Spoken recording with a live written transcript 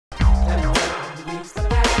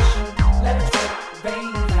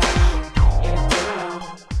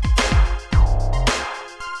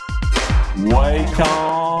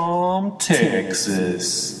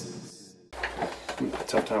Texas.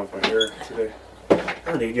 Tough time with my hair today.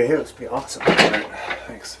 Oh, dude, your hair looks pretty awesome. All right,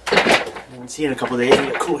 thanks. I haven't seen you in a couple of days.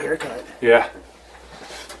 You got a cool haircut. Yeah.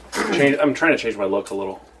 I'm trying to change my look a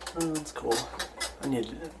little. Oh, that's cool.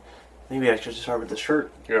 Maybe I should start with the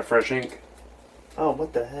shirt. You got fresh ink? Oh,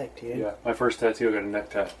 what the heck, dude? Yeah. My first tattoo, I got a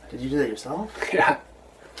neck tat. Did you do that yourself? Yeah.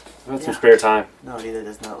 I had some spare time. No, neither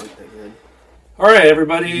does not look that good. All right,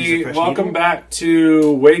 everybody. Welcome back to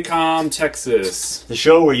Wacom, Texas. The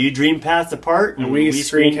show where you dream paths apart and we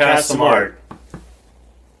screencast some art.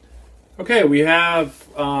 Okay, we have,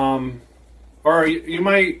 or you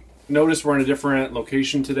might notice we're in a different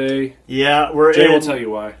location today. Yeah, Jay will tell you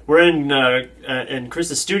why. We're in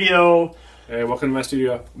Chris's studio. Hey, welcome to my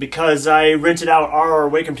studio. Because I rented out our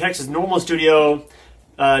Wacom Texas normal studio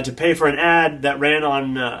to pay for an ad that ran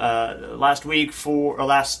on last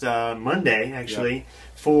Monday actually, yep,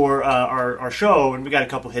 for our show, and we got a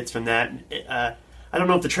couple hits from that. I don't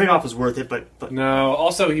know if the trade-off was worth it, but no.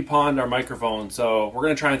 Also, he pawned our microphone, so we're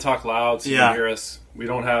gonna try and talk loud so you can hear us. We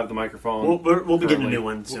don't have the microphone. We'll be getting a new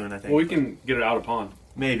one soon, I think. Well, we can get it out of pawn.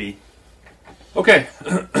 Maybe. Okay.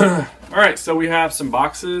 All right. So we have some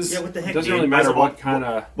boxes. Yeah. What the heck? It doesn't really matter what kind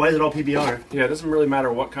of. Why is it all PBR? Yeah, it doesn't really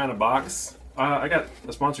matter what kind of box. I got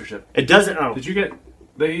a sponsorship. It doesn't. Oh. Did you get?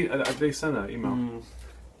 They sent an email.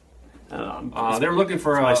 They were looking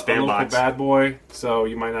for a local box. bad boy, so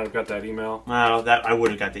you might not have got that email. Well, I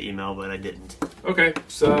would have got the email, but I didn't. Okay,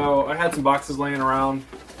 so I had some boxes laying around,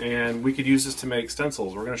 and we could use this to make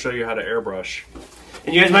stencils. We're going to show you how to airbrush.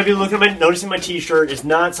 And you guys might be noticing my T-shirt. It's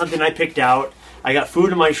not something I picked out. I got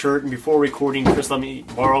food in my shirt, and before recording, Chris let me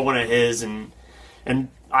borrow one of his, and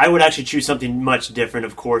I would actually choose something much different.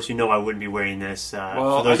 Of course, you know I wouldn't be wearing this.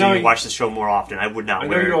 Well, for those of you who watch the show more often, I would not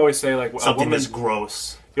wear. I know you always say like something that's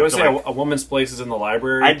gross. You always say a woman's place is in the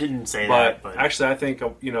library. I didn't say that, but actually, I think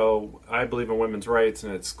I believe in women's rights,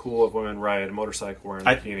 and it's cool if women ride a motorcycle wearing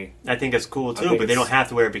a bikini. I think it's cool too, but they don't have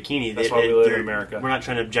to wear a bikini. That's why we live in America. We're not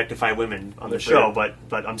trying to objectify women on the show, but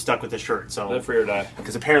I'm stuck with the shirt. So live free or die.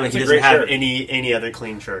 Because apparently he doesn't have any other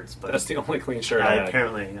clean shirts. But that's the only clean shirt I have.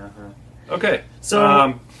 Apparently. Okay,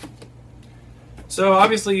 so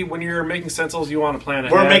obviously when you're making stencils, you want to plan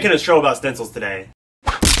ahead. We're making a show about stencils today.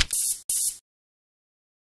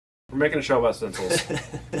 We're making a show about stencils.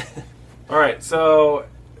 All right, so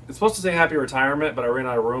it's supposed to say happy retirement, but I ran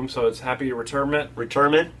out of room, so it's happy retirement.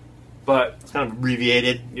 Retirement? But it's kind of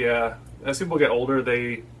abbreviated. Yeah. As people get older,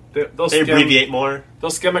 they'll abbreviate more.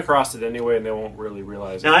 They'll skim across it anyway, and they won't really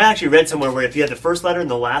realize it. Now, I actually read somewhere where if you had the first letter and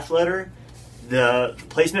the last letter, the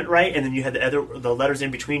placement right, and then you had the letters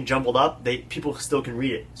in between jumbled up, people still can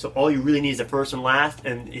read it. So all you really need is the first and last,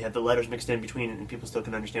 and you have the letters mixed in between, and people still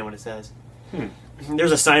can understand what it says.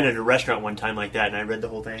 There's a sign at a restaurant one time like that, and I read the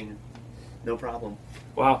whole thing. No problem.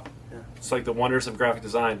 Wow. Yeah. It's like the wonders of graphic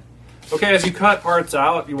design. Okay, as you cut parts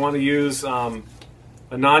out, you want to use a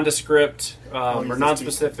nondescript or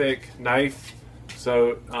non-specific knife.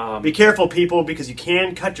 So be careful, people, because you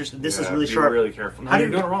can cut your. This is really sharp. Be really careful. No, you're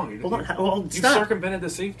doing it wrong. Hold on. Well, you circumvented the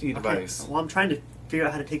safety device. Well, I'm trying to figure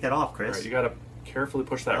out how to take that off, Chris. All right, you got to carefully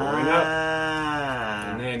push that ring up,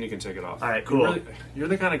 and then you can take it off. All right, cool. You're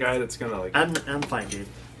the kind of guy that's gonna like. I'm fine, dude.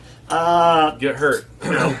 Get hurt.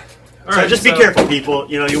 No. All right, just be careful,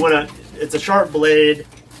 people. You know, you want to. It's a sharp blade.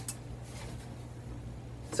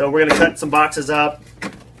 So we're gonna cut some boxes up.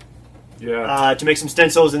 Yeah. To make some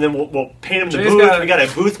stencils, and then we'll paint them in the booth. We got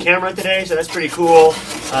a booth camera today, so that's pretty cool.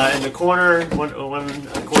 In the corner, one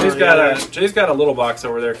corner. Jay's got a little box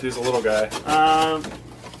over there because he's a little guy.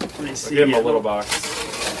 Let me see. I'll give him a little box.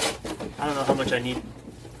 I don't know how much I need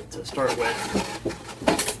to start with.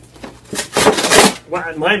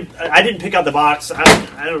 Well, I didn't pick out the box.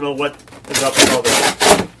 I don't know what is up with all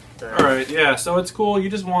this. All right, yeah. So it's cool.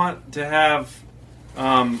 You just want to have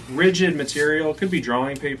rigid material. It could be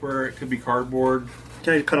drawing paper. It could be cardboard.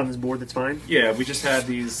 Can I cut on this board? That's fine. Yeah, we just had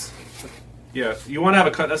these. Yeah, you want to have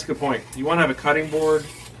a cut. That's a good point. You want to have a cutting board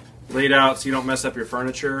laid out so you don't mess up your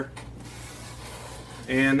furniture.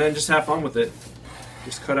 And then just have fun with it.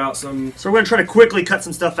 Just cut out some... So we're going to try to quickly cut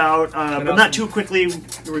some stuff out, but not too quickly.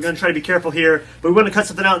 We're going to try to be careful here. But we want to cut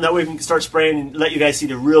something out, and that way we can start spraying and let you guys see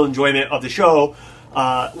the real enjoyment of the show,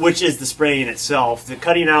 which is the spraying itself. The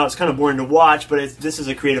cutting out is kind of boring to watch, but this is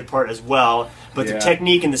a creative part as well. But the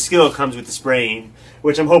technique and the skill comes with the spraying,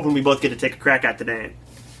 which I'm hoping we both get to take a crack at today.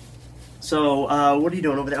 So what are you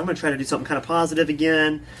doing over there? I'm going to try to do something kind of positive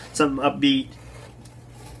again, something upbeat.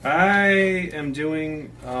 I am doing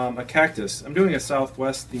a cactus. I'm doing a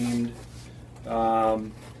Southwest themed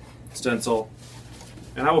stencil.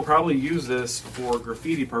 And I will probably use this for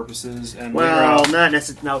graffiti purposes. And well, not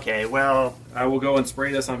necessarily. Okay, well, I will go and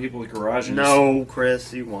spray this on people's garages. No,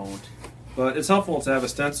 Chris, you won't. But it's helpful to have a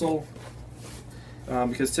stencil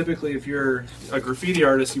because typically, if you're a graffiti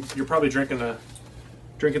artist, you're probably drinking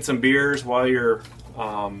some beers while you're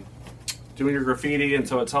doing your graffiti, and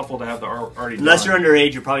so it's helpful to have the art already done. Unless you're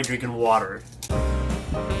underage, you're probably drinking water.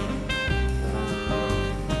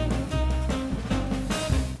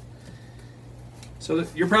 So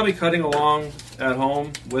you're probably cutting along at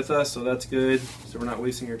home with us, so that's good. So we're not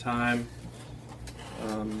wasting your time.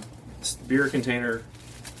 This beer container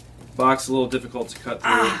box is a little difficult to cut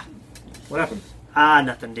through. What happened?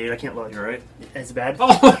 Nothing, dude. I can't look. You all right? Is it bad? Oh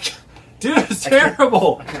my God. Dude, it's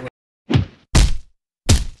terrible.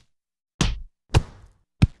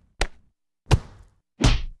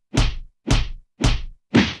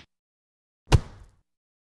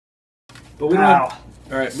 But we don't. All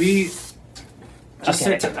right, we just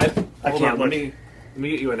okay. I can't. Let me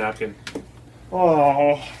get you a napkin.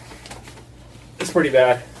 Oh, it's pretty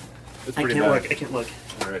bad. It's I pretty can't bad. look. I can't look.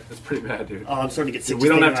 All right, it's pretty bad, dude. Oh, I'm starting to get sick. We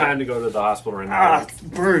don't have time to go to the hospital right now.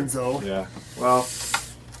 It burns though. Yeah. Well.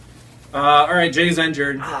 All right, Jay's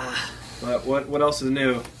injured. But what else is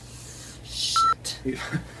new? Shit. Dude,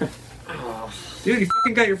 you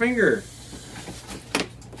fucking got your finger.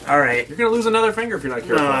 All right. You're gonna lose another finger if you're not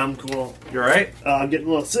careful. No, I'm cool. You all right? I'm getting a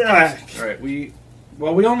little sick. All right. We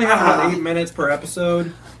only have about 8 minutes per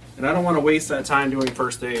episode, and I don't want to waste that time doing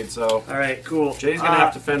first aid. So. All right, cool. Jay's gonna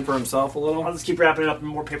have to fend for himself a little. I'll just keep wrapping it up in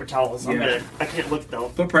more paper towels. I'm good. I can't look though.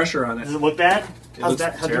 Put pressure on it. Does it look bad? How deep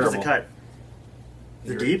does it cut?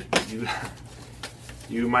 Is it deep?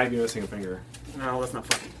 You might be missing a finger. No, that's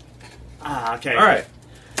not funny. Okay. All right.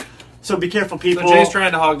 So be careful, people. So Jay's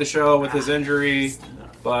trying to hog the show with his injury,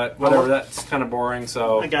 but whatever. That's kind of boring.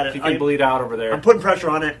 So I got it. He can bleed out over there. I'm putting pressure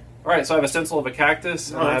on it. All right. So I have a stencil of a cactus,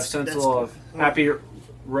 and I have a stencil of happy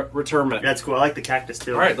retirement. That's cool. I like the cactus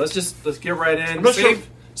too. All right. Let's get right in.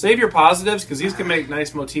 Save your positives because these can make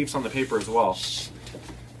nice motifs on the paper as well.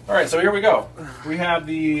 All right. So here we go. We have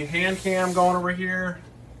the hand cam going over here.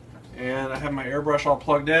 And I have my airbrush all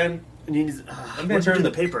plugged in. And you need, I'm going to turn the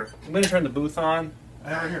paper. I'm going to turn the booth on. I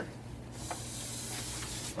have it here.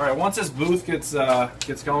 All right, once this booth gets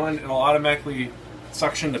going, it'll automatically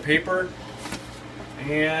suction the paper.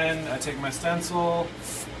 And I take my stencil. I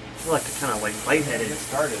feel like kind of like lightheaded. Get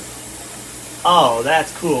started. Oh,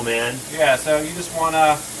 that's cool, man. Yeah, so you just want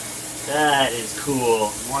to. That is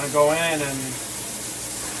cool. You want to go in and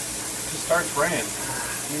just start spraying.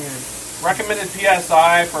 Recommended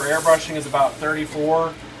PSI for airbrushing is about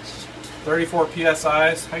 34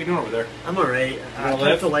 PSIs. How you doing over there? I'm alright. I kind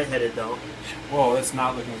of feel lightheaded though. Whoa, that's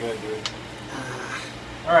not looking good, dude.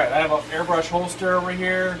 Alright, I have an airbrush holster over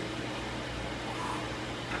here.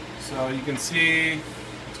 So you can see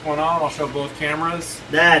what's going on. I'll show both cameras.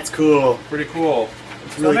 That's cool. Pretty cool.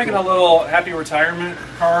 So really I'm making cool. a little happy retirement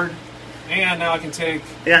card. And now I can take...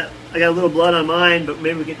 Yeah, I got a little blood on mine, but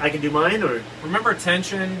maybe I can do mine, or... Remember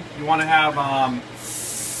tension. You want to have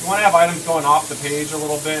items going off the page a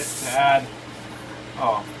little bit to add...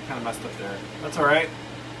 Oh, kind of messed up there. That's all right.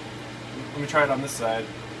 Let me try it on this side.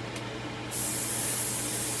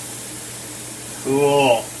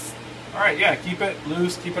 Cool. All right, yeah. Keep it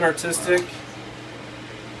loose. Keep it artistic.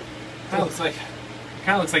 Kind of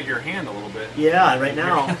looks like your hand a little bit. Yeah, right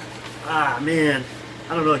now. Man.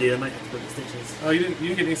 I don't know, dude. I might have to put the stitches. Oh, you didn't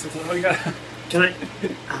get any stitches. Oh, you got. Can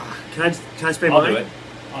I spray mine?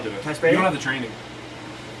 I'll do it. Can I spray it? You don't have the training.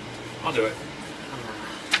 I'll do it.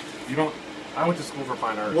 You don't. I went to school for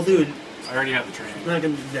fine art. Well, dude. I already have the training. It's not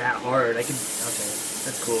gonna be that hard. I can. Okay,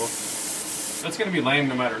 that's cool. That's gonna be lame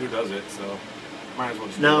no matter who does it. So, might as well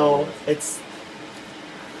just. No, it's.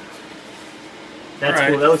 That's right,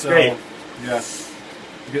 cool. That looks great. Yeah.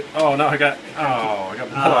 Oh no! I got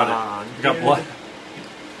blood on it. I got blood.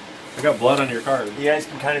 I got blood on your card. You guys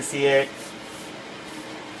can kind of see it.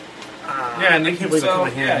 Yeah, and I can't believe I put my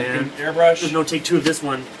hand, man. You can airbrush. There's no take two of this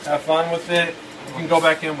one. Have fun with it. You can go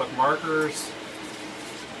back in with markers.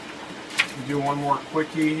 Do one more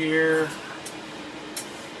quickie here.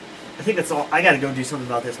 I think that's all. I gotta go do something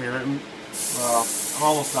about this, man. I'm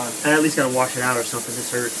almost done. I at least gotta wash it out or something. This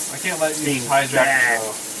hurts. I can't let you hijack the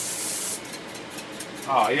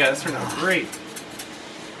show. Oh yeah, this turned out great.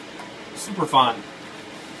 Super fun.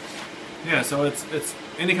 Yeah, so it's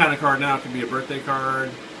any kind of card now. It can be a birthday card.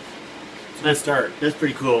 It's a good start. That's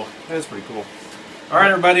pretty cool. That is pretty cool. All right,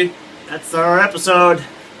 everybody. That's our episode.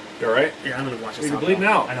 You all right? Yeah, I'm gonna wash this out. You're bleeding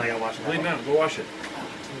out. I know I gotta wash it out. Bleeding out. Go wash it.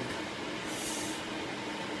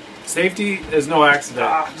 Safety is no accident.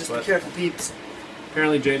 Just be careful, peeps.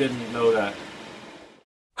 Apparently Jay didn't know that.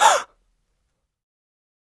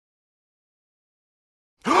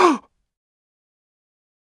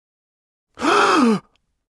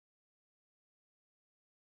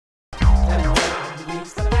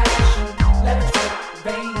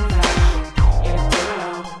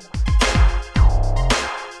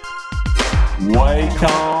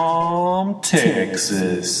 Wacom,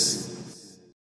 Texas.